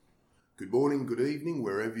Good morning, good evening,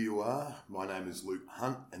 wherever you are. My name is Luke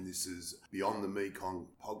Hunt, and this is Beyond the Mekong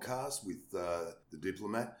podcast with the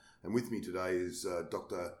Diplomat. And with me today is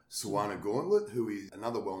Dr. Sawana Gauntlet, who is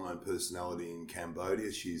another well-known personality in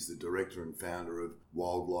Cambodia. She's the director and founder of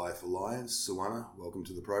Wildlife Alliance. Sawana, welcome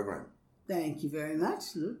to the program. Thank you very much,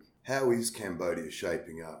 Luke. How is Cambodia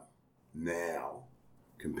shaping up now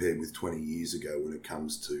compared with 20 years ago when it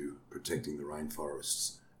comes to protecting the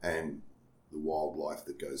rainforests and the wildlife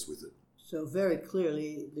that goes with it? So very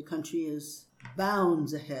clearly, the country is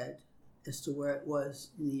bounds ahead as to where it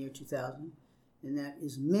was in the year 2000, and that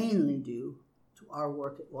is mainly due to our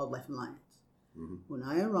work at Wildlife Alliance. Mm-hmm. When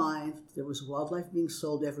I arrived, there was wildlife being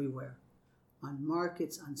sold everywhere, on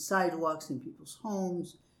markets, on sidewalks, in people's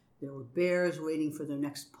homes. There were bears waiting for their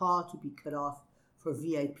next paw to be cut off for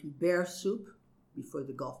VIP bear soup before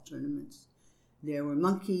the golf tournaments. There were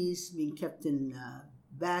monkeys being kept in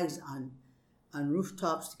bags on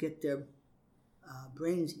rooftops to get their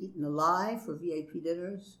brains eaten alive for VIP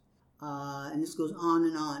dinners. And this goes on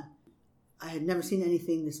and on. I had never seen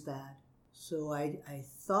anything this bad. So I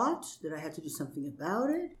thought that I had to do something about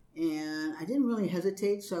it. And I didn't really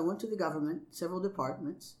hesitate. So I went to the government, several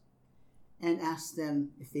departments, and asked them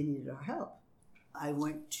if they needed our help. I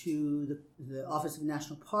went to the Office of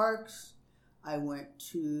National Parks. I went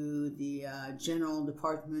to the General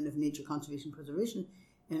Department of Nature Conservation and Preservation.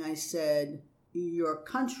 And I said, your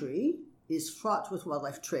country is fraught with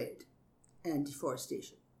wildlife trade and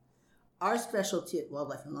deforestation. Our specialty at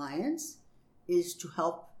Wildlife Alliance is to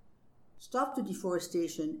help stop the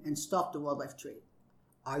deforestation and stop the wildlife trade.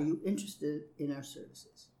 Are you interested in our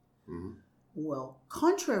services? Mm-hmm. Well,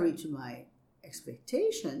 contrary to my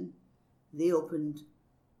expectation, they opened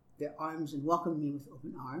their arms and welcomed me with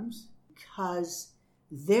open arms because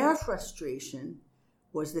their frustration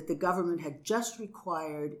was that the government had just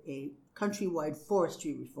required a countrywide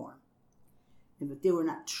forestry reform. But they were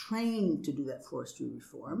not trained to do that forestry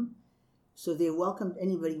reform. So they welcomed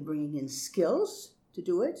anybody bringing in skills to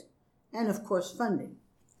do it, and of course funding.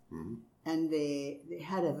 Mm-hmm. And they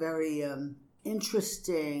had a very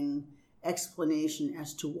interesting explanation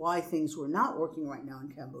as to why things were not working right now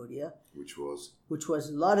in Cambodia. Which was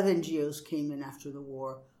a lot of NGOs came in after the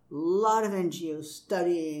war, a lot of NGOs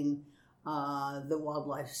studying the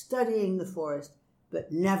wildlife, studying the forest,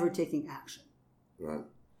 but never taking action. Right.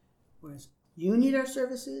 Whereas you need our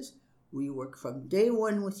services, we work from day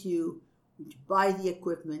one with you, we buy the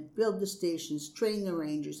equipment, build the stations, train the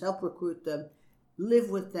rangers, help recruit them, live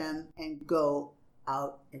with them, and go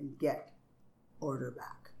out and get order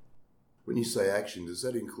back. When you say action, does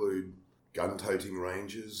that include gun-toting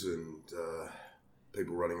rangers and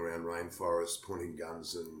people running around rainforests pointing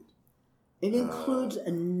guns and... It includes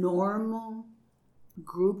a normal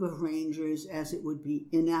group of rangers as it would be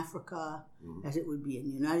in Africa, as it would be in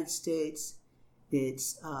the United States.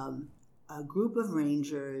 It's a group of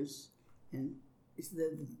rangers, and it's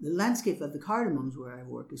the landscape of the Cardamoms where I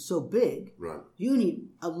work is so big, right. You need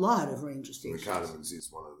a lot of ranger stations. The Cardamoms is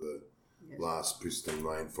one of the last pristine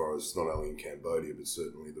rainforests, not only in Cambodia, but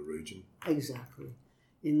certainly the region. Exactly.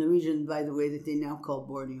 In the region, by the way, that they now call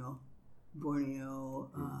Borneo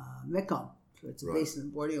Mekong. So it's a basin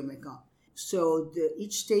of Borneo Mekong. So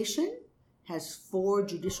each station has 4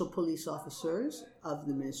 judicial police officers of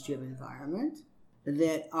the Ministry of Environment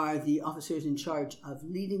that are the officers in charge of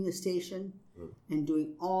leading the station and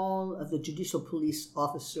doing all of the judicial police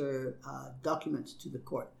officer documents to the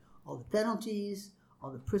court. All the penalties,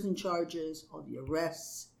 all the prison charges, all the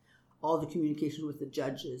arrests, all the communication with the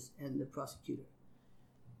judges and the prosecutor.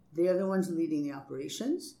 They are the ones leading the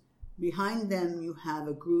operations. Behind them, you have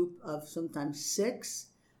a group of sometimes 6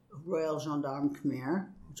 Royal Gendarme Khmer,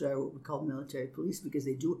 which are what we call military police because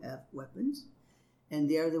they do have weapons. And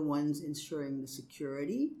they are the ones ensuring the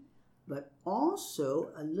security. But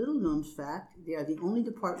also, a little known fact, they are the only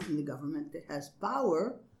department in the government that has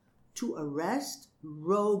power to arrest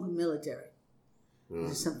rogue military.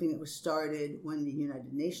 This is something that was started when the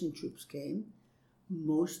United Nations troops came.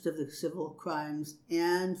 Most of the civil crimes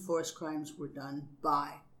and forest crimes were done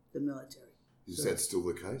by the military. Is that still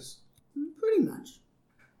the case? Pretty much.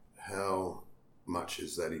 How much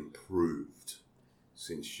has that improved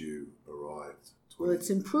since you arrived? Well,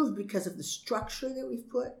 it's improved because of the structure that we've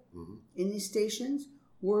put in these stations.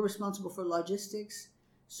 We're responsible for logistics,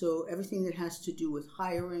 so everything that has to do with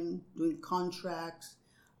hiring, doing contracts,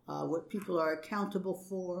 what people are accountable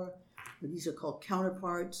for. These are called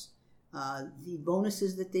counterparts. The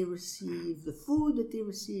bonuses that they receive, the food that they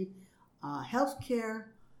receive, health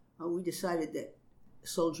care. We decided that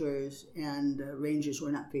soldiers and rangers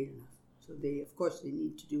were not paid enough. So they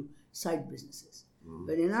need to do side businesses.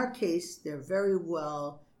 But in our case, they're very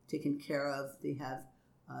well taken care of. They have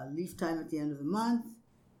leaf time at the end of the month,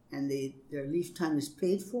 and their leaf time is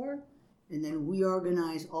paid for. And then we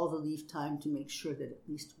organize all the leaf time to make sure that at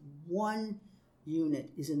least one unit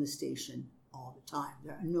is in the station all the time.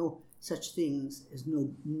 There are no such things as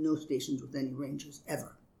no stations with any rangers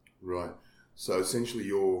ever. Right. So essentially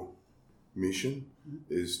your mission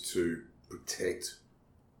is to protect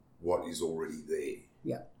what is already there.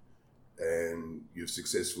 Yeah. And you've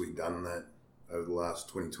successfully done that over the last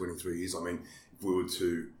 23 years. I mean, if we were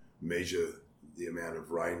to measure the amount of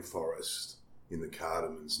rainforest in the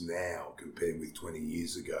Cardamons now compared with 20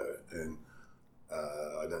 years ago, and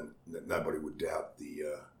nobody would doubt the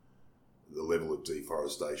level of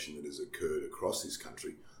deforestation that has occurred across this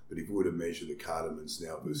country. But if we were to measure the Cardamons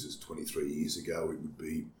now versus 23 years ago, it would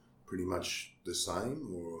be pretty much the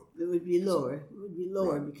same, or it would be lower. It would be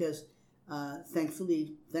lower right. Because,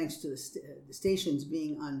 thankfully, thanks to the stations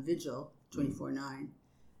being on vigil 24/9,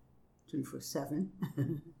 24/7,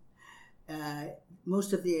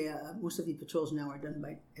 most of the patrols now are done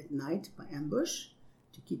at night by ambush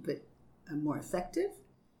to keep it more effective.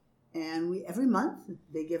 And every month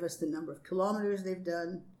they give us the number of kilometers they've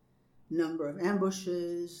done, number of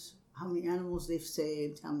ambushes, how many animals they've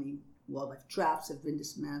saved, how many wildlife traps have been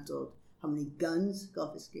dismantled, how many guns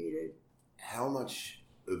confiscated. How much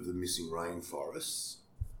of the missing rainforests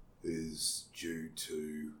is due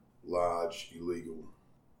to large illegal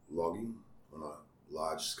logging on a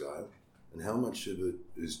large scale, and how much of it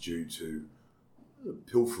is due to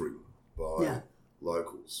pilfering by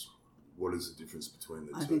locals? What is the difference between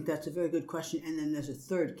the two? I think that's a very good question. And then there's a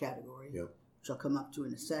third category, which I'll come up to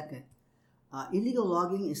in a second. Illegal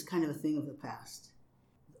logging is kind of a thing of the past.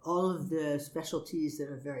 All of the specialties that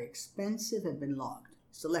are very expensive have been logged,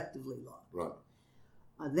 selectively logged. Right.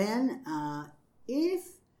 Then,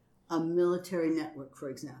 if a military network, for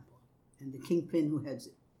example, and the kingpin who heads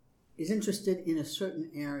it, is interested in a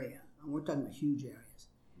certain area, and we're talking about huge areas,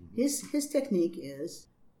 his technique is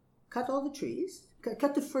cut all the trees,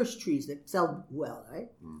 cut the first trees that sell well,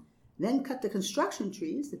 right? Then cut the construction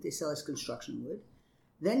trees that they sell as construction wood.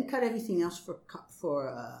 Then cut everything else for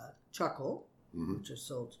charcoal, which are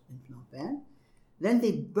sold in Phnom Penh. Then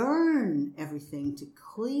they burn everything to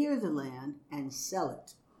clear the land and sell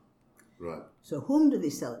it. Right. So whom do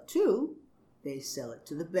they sell it to? They sell it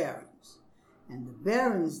to the barons. And the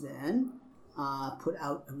barons then put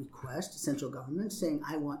out a request to central government saying,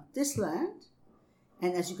 I want this land.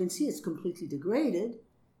 And as you can see, it's completely degraded.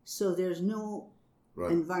 So there's no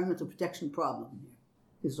environmental protection problem here.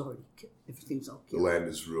 It's already everything's all killed. The land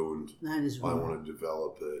is ruined. Land is ruined. I want to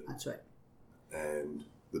develop it. That's right. And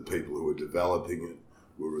the people who are developing it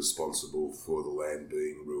were responsible for the land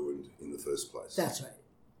being ruined in the first place. That's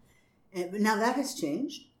right. But now that has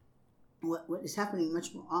changed. What is happening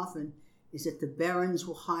much more often is that the barons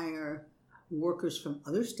will hire workers from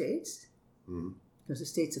other states. Because the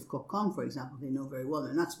states of Kokong, for example, they know very well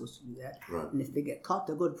they're not supposed to do that. Right. And if they get caught,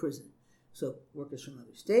 they'll go to prison. So workers from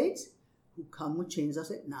other states who come with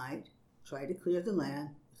chainsaws at night, try to clear the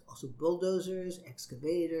land, with also bulldozers,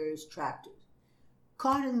 excavators, tractors.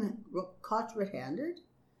 Caught red-handed,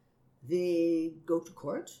 they go to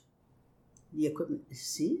court, the equipment is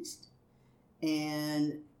seized,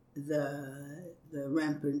 and the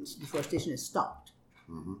rampant deforestation is stopped.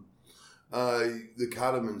 The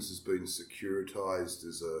Cardamons has been securitized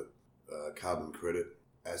as a carbon credit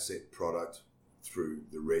asset product through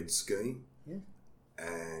the RED scheme. Yeah.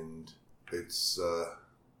 And it's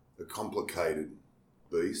a complicated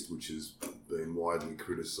beast which has been widely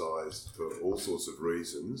criticised for all sorts of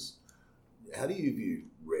reasons. How do you view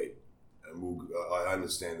RED? And I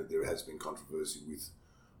understand that there has been controversy with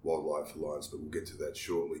Wildlife Alliance, but we'll get to that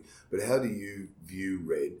shortly. But how do you view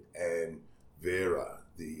RED and Vera,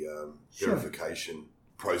 the verification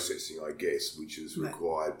processing, I guess, which is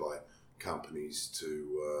required by companies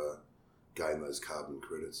to gain those carbon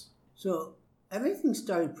credits? So everything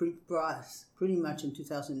started pretty much in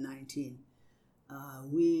 2019.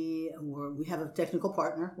 We have a technical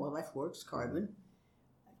partner, Wildlife Works, Carbon,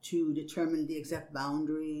 to determine the exact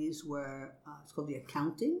boundaries where it's called the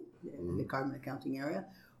accounting, the carbon accounting area,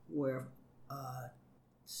 where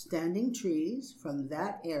standing trees from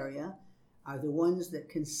that area are the ones that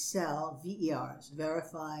can sell VERs,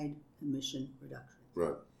 Verified Emission Reductions.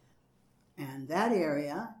 Right. And that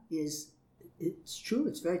area it's true,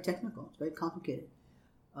 it's very technical, it's very complicated.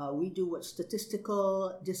 We do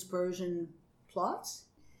statistical dispersion plots,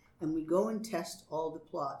 and we go and test all the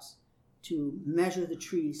plots to measure the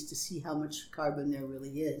trees to see how much carbon there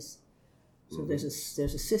really is. So there's a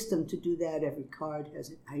system to do that. Every card has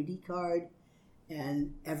an ID card,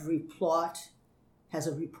 and every plot has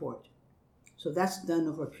a report. So that's done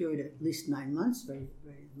over a period of at least 9 months, very,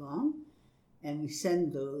 very long. And we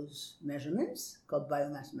send those measurements, called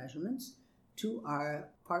biomass measurements, to our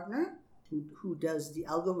partner who does the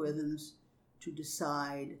algorithms to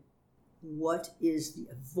decide what is the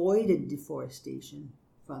avoided deforestation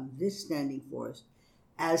from this standing forest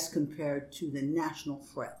as compared to the national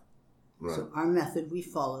FREL. Right. So our method, we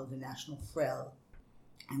follow the national FREL.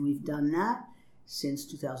 And we've done that since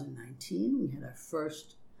 2019. We had our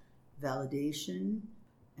first validation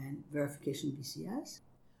and verification VCS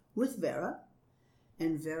with Vera.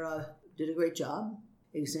 And Vera did a great job,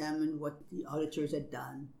 examined what the auditors had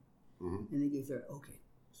done, and they gave their okay.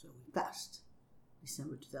 So we passed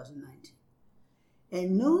December 2019. And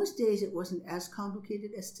in those days, it wasn't as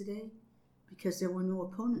complicated as today because there were no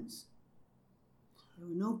opponents. There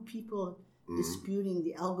were no people disputing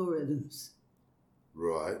the algorithms.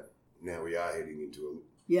 Right. Now we are heading into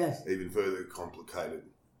even further complicated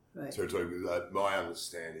territory. My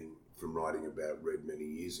understanding from writing about RED many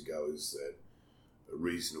years ago is that a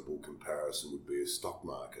reasonable comparison would be a stock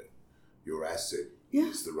market. Your asset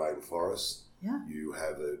is the rainforest. Yeah. You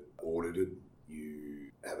have it audited.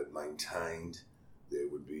 You have it maintained. There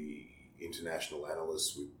would be international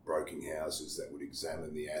analysts with broking houses that would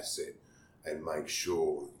examine the asset and make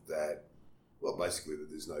sure that, well, basically that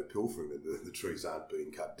there's no pilfering, that the trees aren't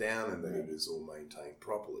being cut down and that it is all maintained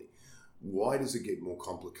properly. Why does it get more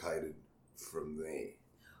complicated from there?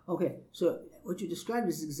 Okay, so what you described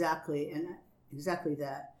is exactly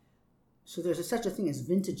that. So there's such a thing as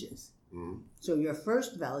vintages. So your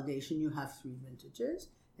first validation, you have 3 vintages,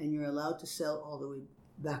 and you're allowed to sell all the way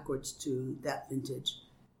backwards to that vintage.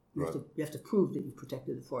 You have to prove that you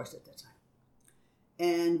protected the forest at that time.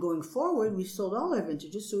 And going forward, we've sold all our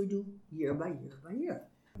vintages, so we do year by year by year.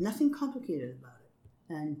 Nothing complicated about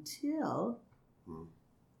it until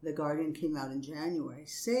The Guardian came out in January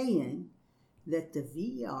saying that the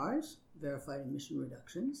VERs, verified emission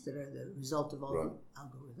reductions, that are the result of all the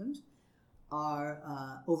algorithms,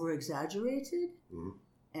 are over-exaggerated,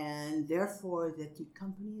 and therefore that the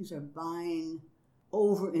companies are buying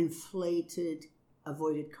overinflated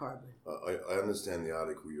avoided carbon. I understand the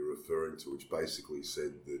article you're referring to, which basically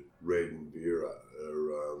said that RED and Vera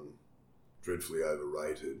are dreadfully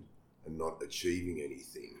overrated and not achieving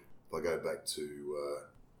anything. If I go back to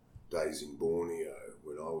days in Borneo,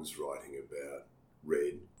 when I was writing about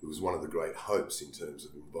RED, it was one of the great hopes in terms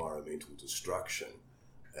of environmental destruction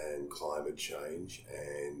and climate change,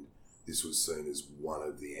 and this was seen as one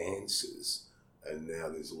of the answers. And now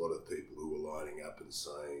there's a lot of people who are lining up and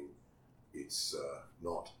saying it's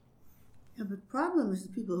not. Yeah, but the problem is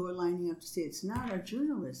the people who are lining up to say it's not are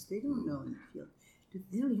journalists. They don't know in the field.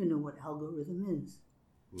 They don't even know what algorithm is.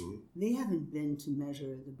 They haven't been to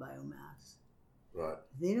measure the biomass. Right.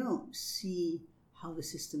 They don't see how the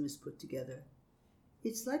system is put together.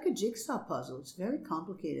 It's like a jigsaw puzzle. It's very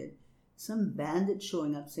complicated. Some bandit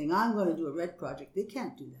showing up saying, I'm going to do a RED project. They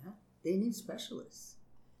can't do that. They need specialists.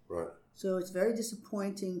 Right. So it's very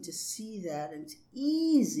disappointing to see that, and it's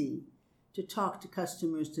easy to talk to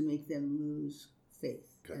customers to make them lose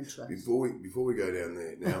faith and trust. Before we go down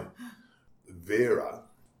there, now, Vera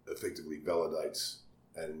effectively validates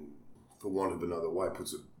and, for want of another way,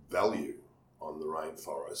 puts a value on the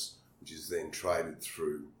rainforest, which is then traded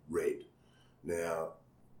through RED. Now,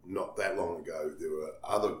 not that long ago, there were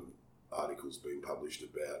other articles being published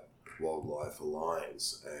about Wildlife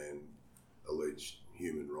Alliance and alleged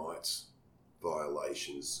human rights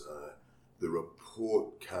violations. The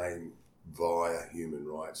report came via Human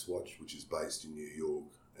Rights Watch, which is based in New York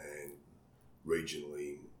and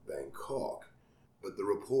regionally in Bangkok. But the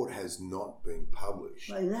report has not been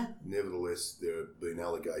published. Nevertheless, there have been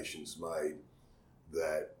allegations made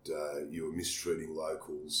that you are mistreating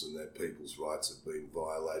locals and that people's rights have been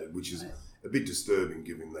violated, which is a bit disturbing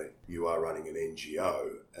given that you are running an NGO.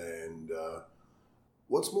 And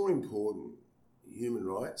what's more important, human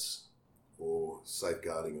rights or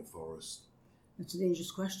safeguarding a forest? That's a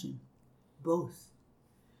dangerous question. Both.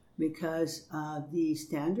 Because the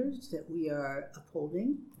standards that we are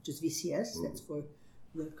upholding, which is VCS, that's for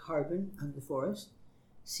the carbon of the forest.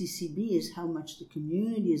 CCB is how much the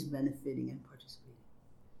community is benefiting and participating.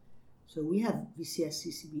 So we have VCS,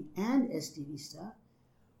 CCB, and SDVista.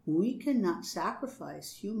 We cannot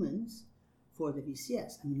sacrifice humans for the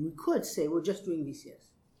VCS. I mean, we could say we're just doing VCS.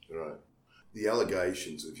 Right. The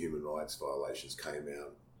allegations of human rights violations came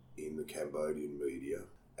out in the Cambodian media,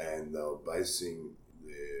 and they were basing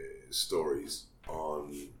their stories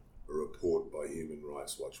on a report by Human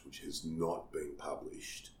Rights Watch which has not been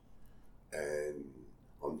published, and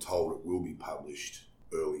I'm told it will be published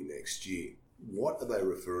early next year. What are they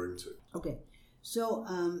referring to? Okay, so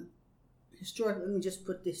historical. Let me just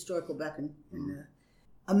put the historical back in.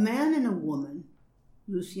 A man and a woman,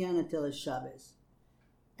 Luciana Teles Chavez,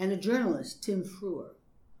 and a journalist, Tim Frewer,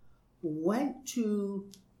 went to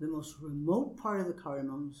the most remote part of the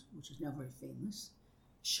Cardamons, which is now very famous,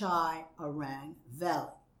 Chai Arang Valley.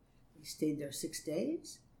 They stayed there 6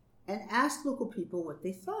 days and asked local people what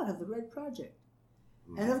they thought of the Red Project.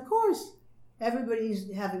 And of course,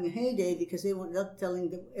 everybody's having a heyday because they want telling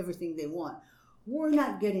them everything they want. We're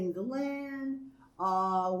not getting the land.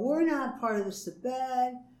 We're not part of the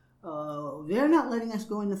Tibet. They're not letting us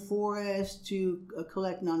go in the forest to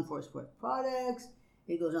collect non-forest products.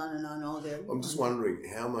 It goes on and on all there. I'm just wondering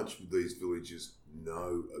how much these villages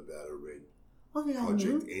know about a Red they all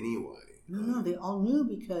Project knew. anyway. No, they all knew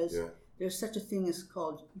because there's such a thing as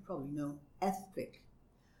called, you probably know, EFPIC.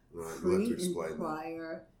 Right, Free you'll have to explain and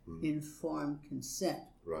prior informed consent.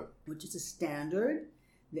 Right. Which is a standard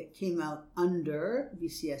that came out under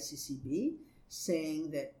VCSCCB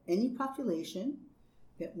saying that any population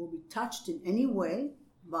that will be touched in any way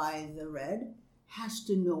by the Red has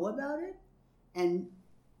to know about it and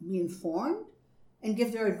be informed and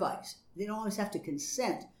give their advice. They don't always have to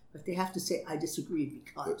consent, but they have to say, I disagree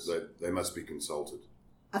because. They must be consulted.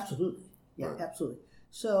 Absolutely. Yeah, right. Absolutely.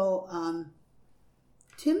 So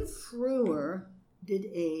Tim Frewer did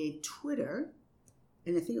a Twitter,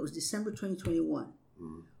 and I think it was December 2021,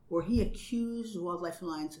 where he accused Wildlife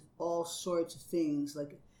Alliance of all sorts of things,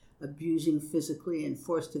 like abusing physically and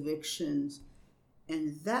forced evictions.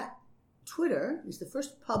 And that Twitter is the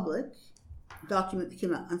first public document that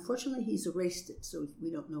came out. Unfortunately, he's erased it, so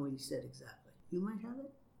we don't know what he said exactly. You might have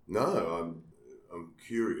it? No, I'm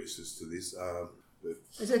curious as to this.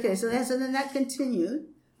 It's okay. So then that continued.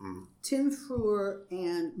 Tim Frewer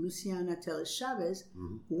and Luciana Teles Chavez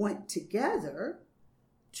went together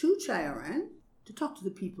to Chairan to talk to the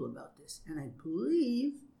people about this. And I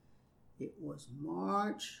believe it was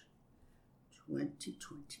March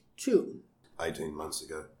 2022. 18 months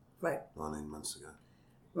ago. Right. 19 months ago.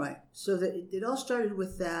 Right. So that it all started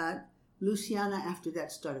with that. Luciana, after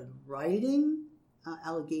that, started writing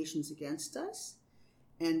allegations against us.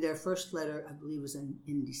 And their first letter, I believe, was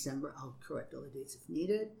in December. I'll correct all the dates if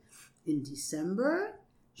needed. In December,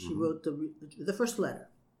 she wrote the first letter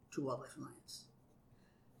to Wildlife Alliance.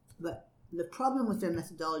 But the problem with their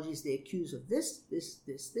methodology is they accuse of this,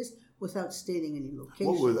 without stating any location.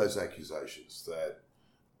 What were those accusations?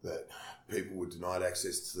 That people were denied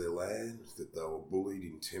access to their land, that they were bullied,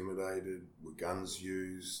 intimidated, were guns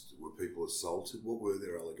used, were people assaulted? What were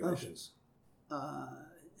their allegations?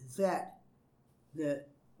 That the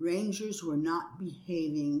rangers were not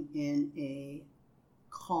behaving in a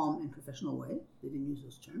calm and professional way. They didn't use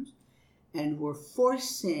those terms. And were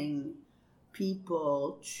forcing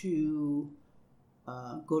people to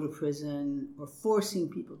go to prison or forcing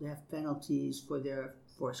people to have penalties for their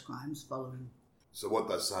forest crimes following. So what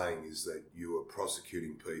they're saying is that you were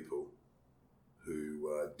prosecuting people who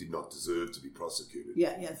did not deserve to be prosecuted.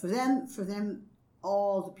 Yeah. For them,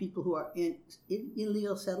 all the people who are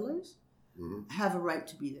illegal settlers have a right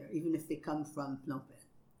to be there, even if they come from Phnom Penh.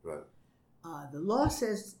 Right. The law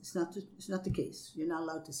says it's not the case. You're not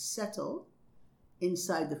allowed to settle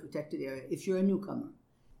inside the protected area if you're a newcomer.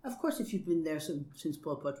 Of course, if you've been there since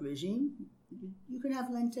Pol Pot regime, you can have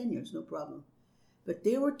land tenures, no problem. But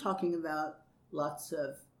they were talking about lots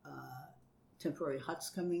of temporary huts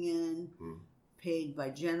coming in, paid by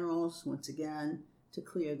generals, once again, to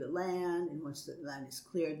clear the land. And once the land is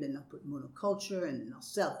cleared, then they'll put monoculture and then they'll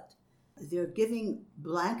sell it. They're giving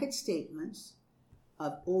blanket statements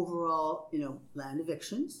of overall, land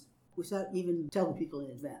evictions without even telling people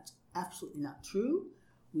in advance. Absolutely not true.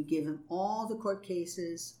 We gave them all the court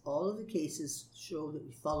cases. All of the cases show that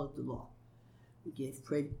we followed the law. We gave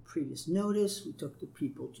previous notice. We took the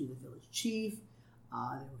people to the village chief.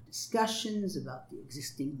 There were discussions about the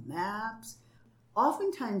existing maps.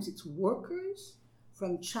 Oftentimes it's workers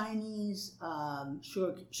from Chinese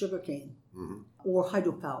sugarcane or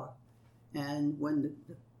hydropower. And when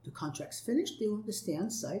the contract's finished, they want to stay on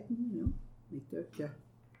site and, make their...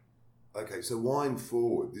 Okay, so wind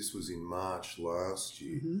forward. This was in March last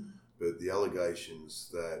year, but the allegations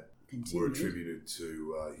that were attributed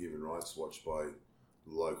to Human Rights Watch by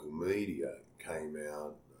local media came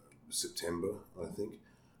out September, I think.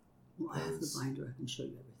 Well, I have the binder. I can show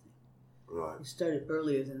you everything. Right. It started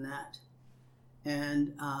earlier than that.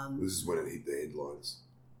 And... this is when it hit the headlines.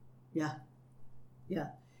 Yeah.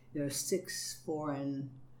 There are 6 foreign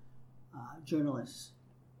journalists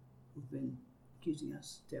who've been accusing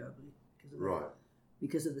us terribly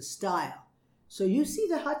because of the style. So you see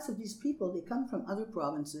the huts of these people. They come from other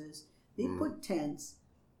provinces. They put tents.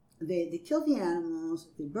 They kill the animals,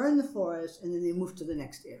 they burn the forest, and then they move to the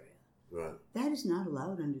next area. Right. That is not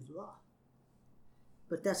allowed under the law.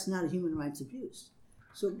 But that's not a human rights abuse.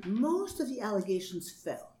 So most of the allegations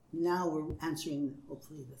fell. Now we're answering,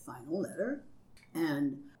 hopefully, the final letter.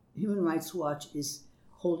 And Human Rights Watch is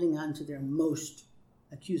holding on to their most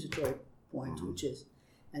accusatory point, which is,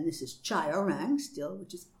 and this is Chai Orang still,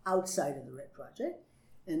 which is outside of the Red Project.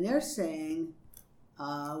 And they're saying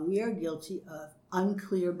we are guilty of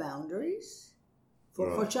unclear boundaries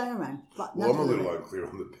for Chai Orang. Well, I'm a little unclear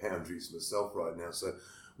on the boundaries myself right now. So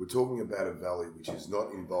we're talking about a valley which is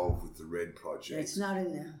not involved with the Red Project. It's not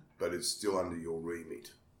in there. But it's still under your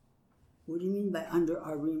remit. What do you mean by under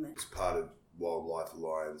our remit? It's part of Wildlife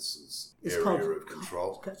Alliance's area of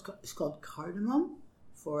control. It's called Cardamom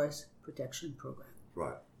Forest Protection Program.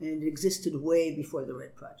 Right. And it existed way before the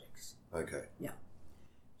Red Projects. Okay. Yeah.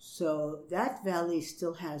 So that valley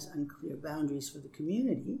still has unclear boundaries for the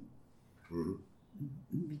community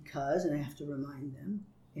because, and I have to remind them,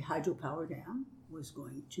 a hydropower dam was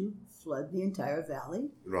going to flood the entire valley.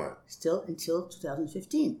 Right. Still until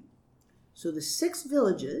 2015. So the 6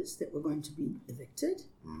 villages that were going to be evicted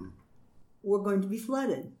were going to be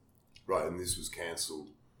flooded. Right, and this was cancelled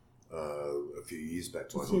a few years back,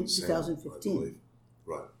 2015. I believe.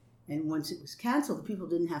 Right. And once it was cancelled, the people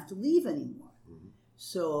didn't have to leave anymore.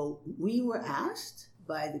 So we were asked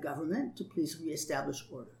by the government to please reestablish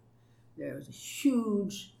order. There was a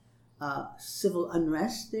huge civil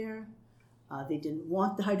unrest there. They didn't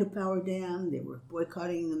want the hydropower dam. They were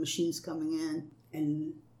boycotting the machines coming in.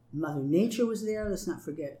 And Mother Nature was there. Let's not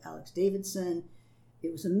forget Alex Davidson.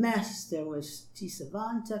 It was a mess. There was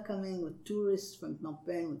Tisavanta coming with tourists from Phnom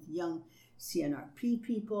Penh with young CNRP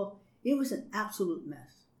people. It was an absolute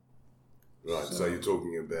mess. Right, so you're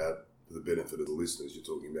talking about, for the benefit of the listeners, you're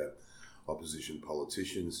talking about opposition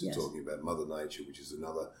politicians, you're talking about Mother Nature, which is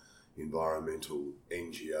another environmental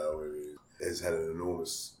NGO who has had an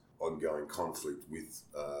enormous ongoing conflict with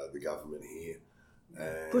the government here.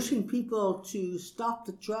 And pushing people to stop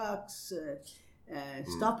the trucks,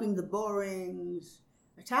 stopping the borings,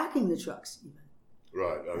 attacking the trucks even.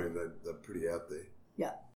 Right, I mean, they're pretty out there.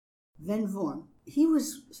 Yeah. Van Vorm, he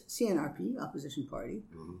was CNRP, opposition party,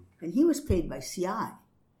 and he was paid by CI.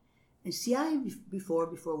 And CI, before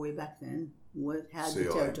way back then, had CI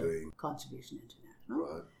the Territory being Conservation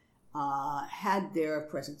International, right. had their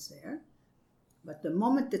presence there. But the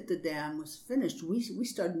moment that the dam was finished, we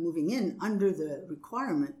started moving in under the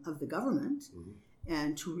requirement of the government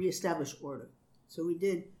and to reestablish order. So we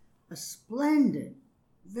did a splendid,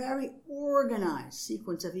 very organized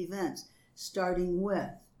sequence of events, starting with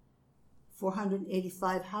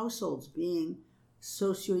 485 households being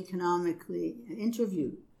socioeconomically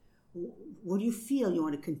interviewed. What do you feel? You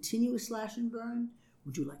want to continue a slash and burn?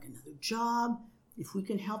 Would you like another job? If we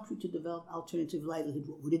can help you to develop alternative livelihood,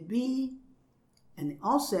 what would it be? And they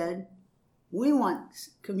all said, we want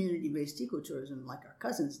community-based ecotourism like our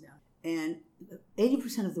cousins now. And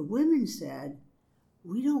 80% of the women said,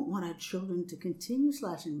 we don't want our children to continue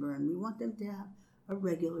slash and burn. We want them to have a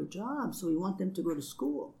regular job, so we want them to go to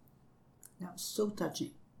school. That was so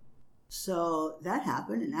touching. So that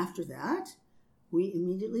happened, and after that, we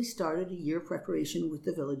immediately started a year preparation with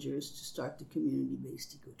the villagers to start the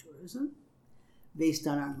community-based ecotourism. Based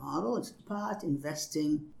on our model, it's about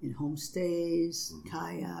investing in homestays,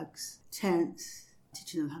 kayaks, tents,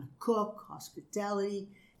 teaching them how to cook, hospitality,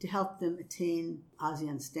 to help them attain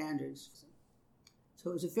ASEAN standards. So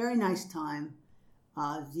it was a very nice time.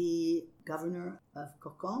 The governor of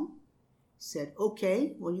Kokong said,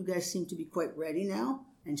 okay, well, you guys seem to be quite ready now.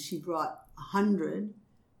 And she brought 100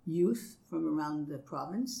 youth from around the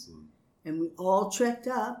province. And we all trekked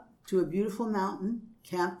up to a beautiful mountain,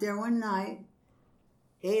 camped there one night,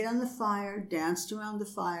 ate on the fire, danced around the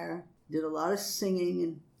fire, did a lot of singing,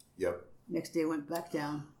 and next day went back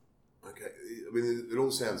down. Okay, I mean, it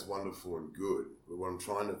all sounds wonderful and good, but what I'm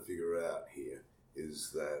trying to figure out here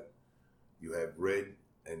is that you have Red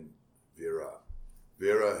and Vera.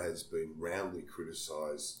 Vera has been roundly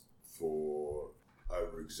criticised for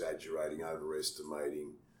over-exaggerating,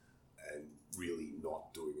 overestimating, and really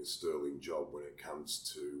not doing a sterling job when it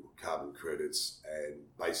comes to carbon credits and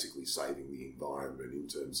basically saving the environment in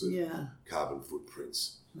terms of carbon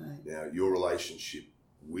footprints. Right. Now, your relationship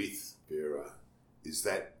with Vera, is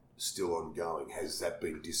that still ongoing? Has that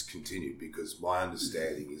been discontinued? Because my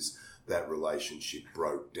understanding is that relationship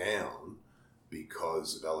broke down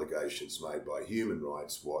because of allegations made by Human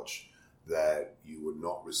Rights Watch that you were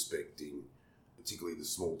not respecting particularly the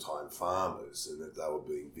small-time farmers, and that they were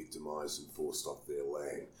being victimised and forced off their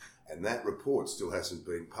land. And that report still hasn't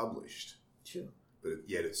been published. True. But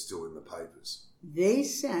yet it's still in the papers. They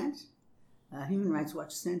sent, Human Rights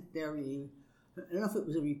Watch sent their, I don't know if it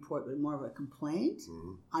was a report, but more of a complaint,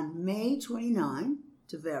 on May 29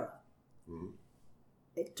 to Vera.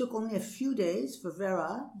 It took only a few days for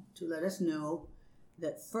Vera to let us know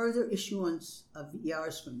that further issuance of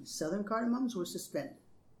ERs from the southern cardamoms were suspended.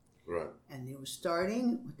 Right. And they were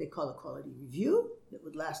starting what they call a quality review that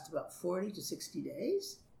would last about 40 to 60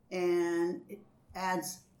 days. And it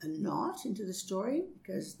adds a knot into the story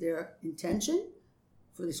because their intention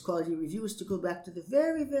for this quality review is to go back to the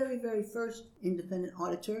very, very, very first independent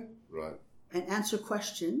auditor. Right. And answer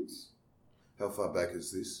questions. How far back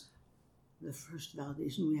is this? The first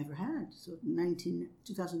validation we ever had, so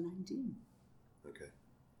 2019. Okay.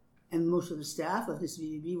 And most of the staff of this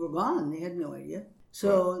VDB were gone. They had no idea.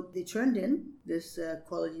 So they turned in this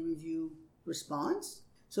quality review response.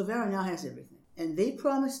 So Vera now has everything. And they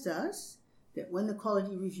promised us that when the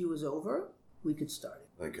quality review was over, we could start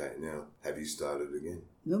it. Okay, now, have you started again?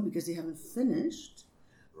 No, because they haven't finished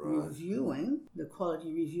reviewing the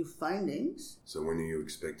quality review findings. So when are you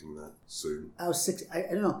expecting that? Soon? I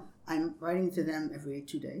don't know. I'm writing to them every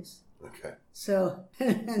 2 days. Okay. So,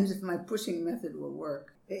 and if my pushing method will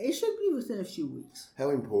work, it should be within a few weeks. How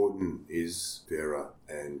important is Vera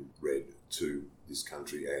and Red to this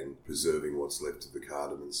country and preserving what's left of the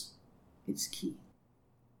cardamons? It's key.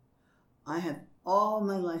 I have all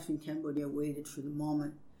my life in Cambodia waited for the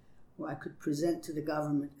moment where I could present to the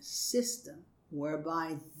government a system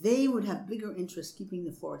whereby they would have bigger interest keeping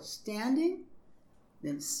the forest standing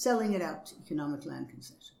than selling it out to economic land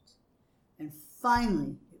concessions. And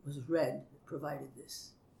finally, it was Red that provided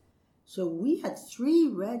this. So we had 3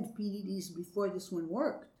 Red PDDs before this one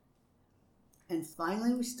worked. And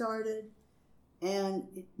finally we started, and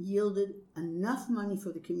it yielded enough money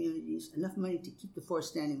for the communities, enough money to keep the forest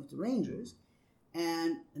standing with the rangers,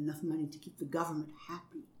 and enough money to keep the government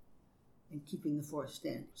happy and keeping the forest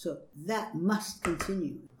standing. So that must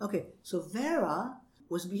continue. Okay, so Vera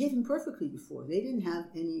was behaving perfectly before. They didn't have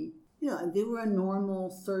any, they were a normal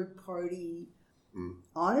third-party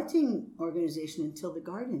auditing organization until The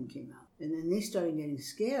Guardian came out. And then they started getting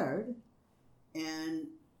scared and...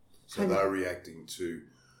 So they're reacting to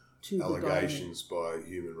allegations by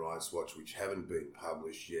Human Rights Watch which haven't been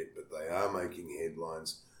published yet, but they are making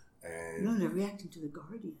headlines. And no, they're reacting to The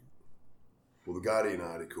Guardian. Well, The Guardian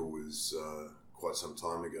article was quite some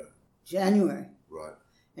time ago. January. Right.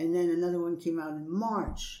 And then another one came out in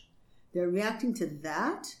March. They're reacting to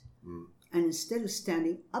that, and instead of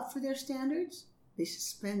standing up for their standards, they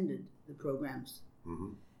suspended the programs.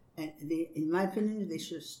 And they, in my opinion, they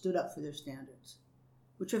should have stood up for their standards,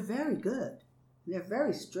 which are very good. They're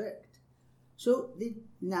very strict. So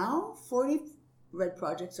now 40 Red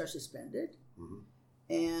projects are suspended,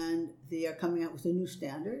 and they are coming out with a new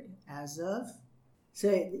standard as of... So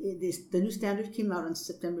the new standard came out on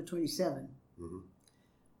September 27.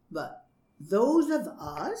 But those of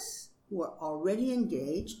us who are already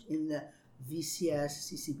engaged in the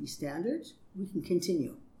VCS CCB standards, we can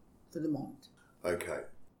continue for the moment. Okay.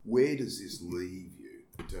 Where does this leave you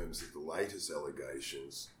in terms of the latest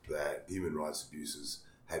allegations that human rights abuses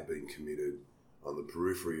had been committed on the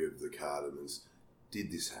periphery of the cardamons?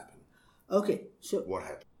 Did this happen? Okay, so... What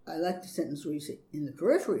happened? I like the sentence where you say, in the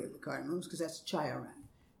periphery of the cardamoms, because that's Chayarang.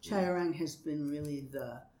 Chayarang has been really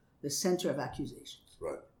the center of accusations.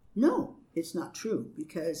 Right. No, it's not true,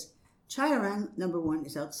 because Chayarang, number one,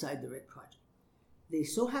 is outside the Red Project. They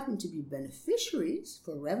so happen to be beneficiaries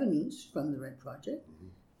for revenues from the Red Project,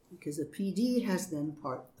 because the PD has them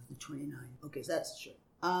part of the 29. Okay, so that's true.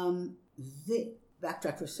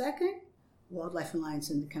 Backtrack for a second. Wildlife Alliance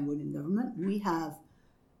and the Cambodian government, we have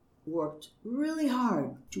worked really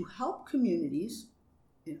hard to help communities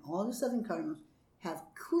in all the southern cardamoms have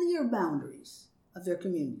clear boundaries of their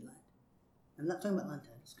community land. I'm not talking about land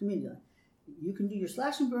titles, community land. You can do your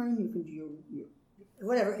slash and burn, you can do your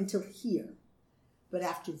whatever until here. But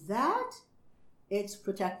after that, it's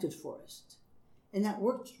protected forest. And that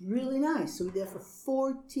worked really nice. So we did that for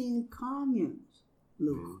 14 communes,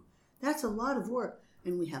 Luke. That's a lot of work.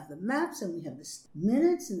 And we have the maps, and we have the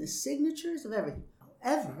minutes and the signatures of everything.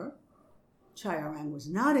 However, Chayarang was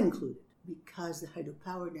not included because the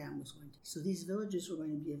hydropower dam was going to. So these villages were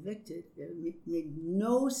going to be evicted. It made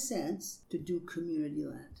no sense to do community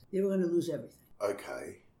land. They were going to lose everything.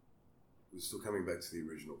 Okay. We're still coming back to the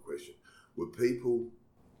original question. Were people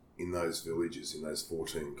in those villages, in those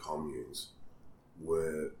 14 communes,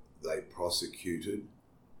 were they prosecuted,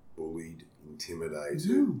 bullied, intimidated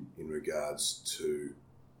in regards to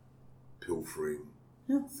pilfering,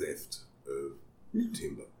 theft of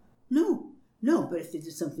timber? No, but if they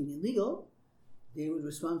did something illegal, they would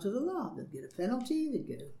respond to the law. They'd get a penalty. They'd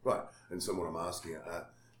get a... Right. And so what I'm asking,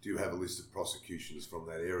 do you have a list of prosecutions from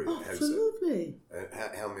that area? Oh, absolutely.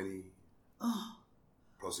 How many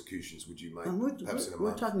prosecutions would you make?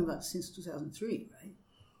 We're talking about since 2003, right?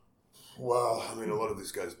 Well, I mean, a lot of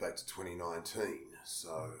this goes back to 2019.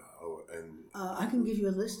 So, I can give you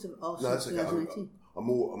a list of all since 2019. I'm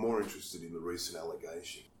more interested in the recent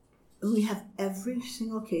allegation. We have every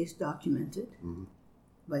single case documented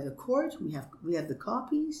by the court. We have the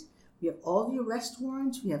copies. We have all the arrest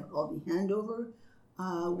warrants. We have all the handover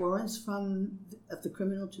warrants from the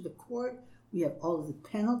criminal to the court. We have all of the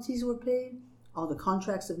penalties were paid, all the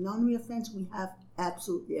contracts of non-reoffense. We have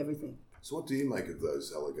absolutely everything. So what do you make of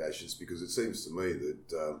those allegations? Because it seems to me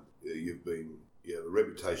that you have a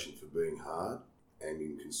reputation for being hard and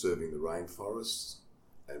in conserving the rainforests,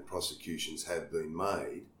 and prosecutions have been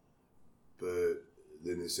made, but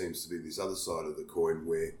then there seems to be this other side of the coin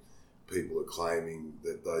where people are claiming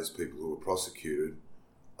that those people who are prosecuted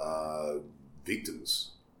are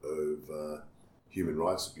victims of human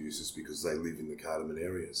rights abuses because they live in the cardamom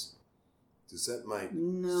areas. Does that make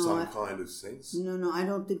some kind of sense? No, I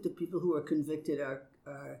don't think the people who are convicted are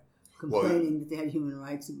complaining that they had human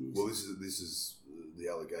rights abuse. Well, this is the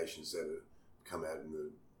allegations that have come out in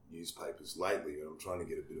the newspapers lately, and I'm trying to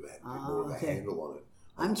get a bit more of a handle on it.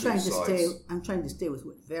 I'm trying to stay with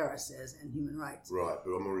what Vera says and human rights. Right,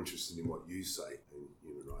 but I'm more interested in what you say in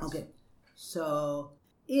human rights. Okay, so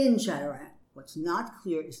in Chattarat, what's not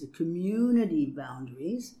clear is the community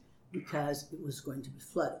boundaries because it was going to be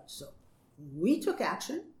flooded. So we took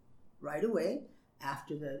action right away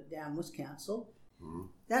after the dam was canceled. Mm-hmm.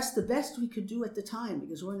 That's the best we could do at the time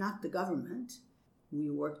because we're not the government. We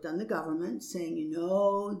worked on the government saying,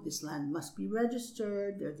 this land must be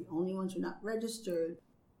registered. They're the only ones who are not registered.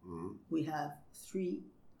 Mm-hmm. We have 3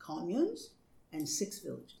 communes and 6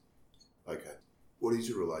 villages. Okay. What is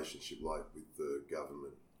your relationship like with the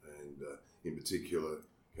government? And in particular,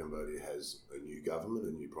 Cambodia has a new government,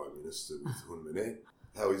 a new Prime Minister with Hun Manet.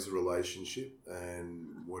 How is the relationship and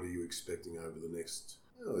what are you expecting over the next,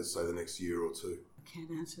 let's say the next year or two? I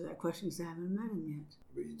can't answer that question because I haven't met him yet.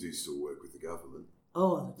 But you do still work with the government?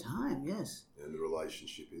 Oh, all the time, yes. And the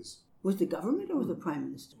relationship is? With the government or with the Prime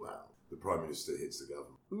Minister? Well, the Prime Minister heads the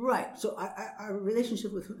government. Right. So our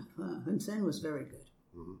relationship with Hun Sen was very good.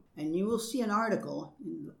 Mm-hmm. And you will see an article,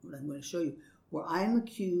 in what I'm going to show you, where I'm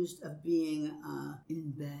accused of being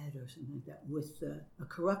in bed or something like that with a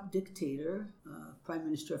corrupt dictator, Prime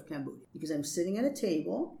Minister of Cambodia. Because I'm sitting at a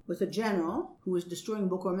table with a general who is destroying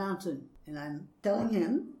Bokor Mountain. And I'm telling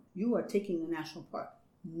him, you are taking the national park.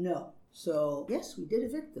 No. So, yes, we did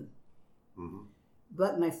evict them. Mm-hmm.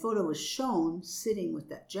 But my photo was shown sitting with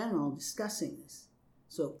that general discussing this.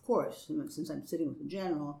 So, of course, since I'm sitting with the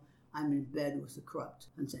general, I'm in bed with the corrupt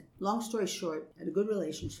Hun Sen. Long story short, I had a good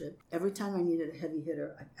relationship. Every time I needed a heavy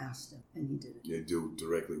hitter, I asked him, and he did it. You deal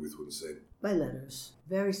directly with Hun Sen? By letters.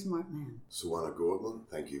 Very smart man. Suwana Gortland,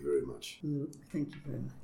 thank you very much. Thank you very much.